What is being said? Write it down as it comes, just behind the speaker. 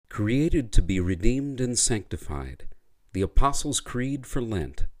Created to be redeemed and sanctified, the Apostles' Creed for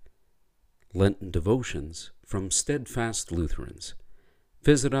Lent. Lenten devotions from Steadfast Lutherans.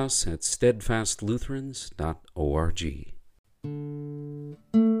 Visit us at steadfastlutherans.org.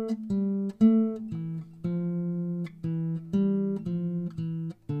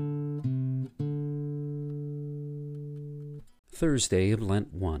 Thursday of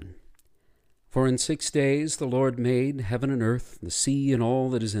Lent 1. For in 6 days the Lord made heaven and earth, the sea and all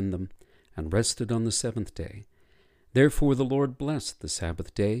that is in them, and rested on the seventh day. Therefore the Lord blessed the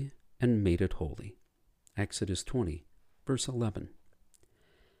Sabbath day and made it holy. Exodus 20, verse 11.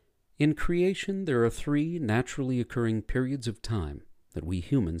 In creation there are 3 naturally occurring periods of time that we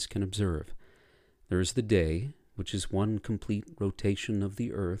humans can observe. There is the day, which is one complete rotation of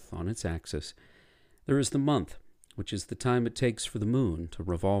the earth on its axis. There is the month, which is the time it takes for the moon to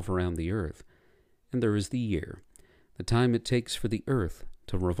revolve around the earth. And there is the year, the time it takes for the earth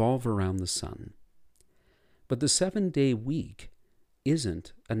to revolve around the sun. But the 7-day week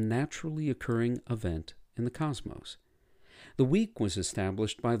isn't a naturally occurring event in the cosmos. The week was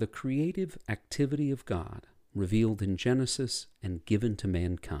established by the creative activity of God, revealed in Genesis and given to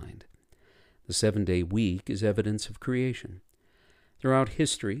mankind. The 7-day week is evidence of creation. Throughout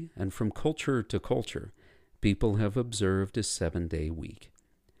history and from culture to culture, people have observed a 7-day week.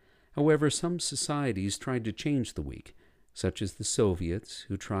 However, some societies tried to change the week, such as the Soviets,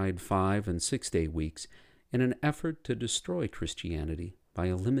 who tried 5- and 6-day weeks in an effort to destroy Christianity by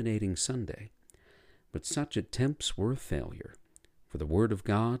eliminating Sunday. But such attempts were a failure, for the Word of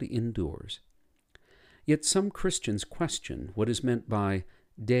God endures. Yet some Christians question what is meant by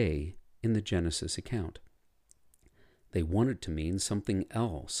day in the Genesis account. They want it to mean something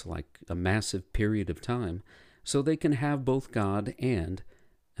else, like a massive period of time, so they can have both God and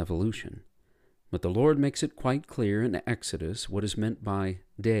evolution. But the Lord makes it quite clear in Exodus what is meant by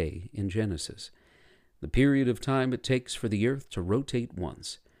day in Genesis. The period of time it takes for the earth to rotate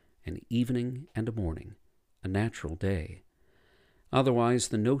once, an evening and a morning, a natural day. Otherwise,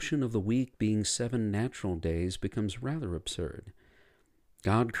 the notion of the week being 7 natural days becomes rather absurd.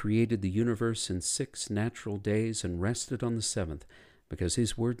 God created the universe in 6 natural days and rested on the 7th because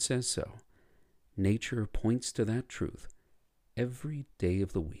His Word says so. Nature points to that truth every day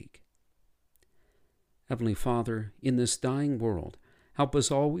of the week. Heavenly Father, in this dying world, help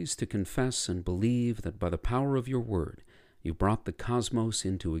us always to confess and believe that by the power of your Word, you brought the cosmos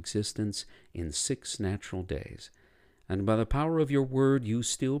into existence in 6 natural days, and by the power of your Word, you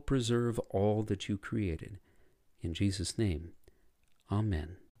still preserve all that you created. In Jesus' name,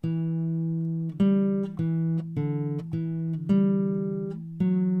 Amen.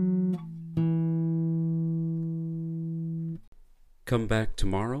 Come back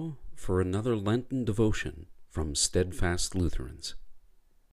tomorrow for another Lenten devotion from Steadfast Lutherans.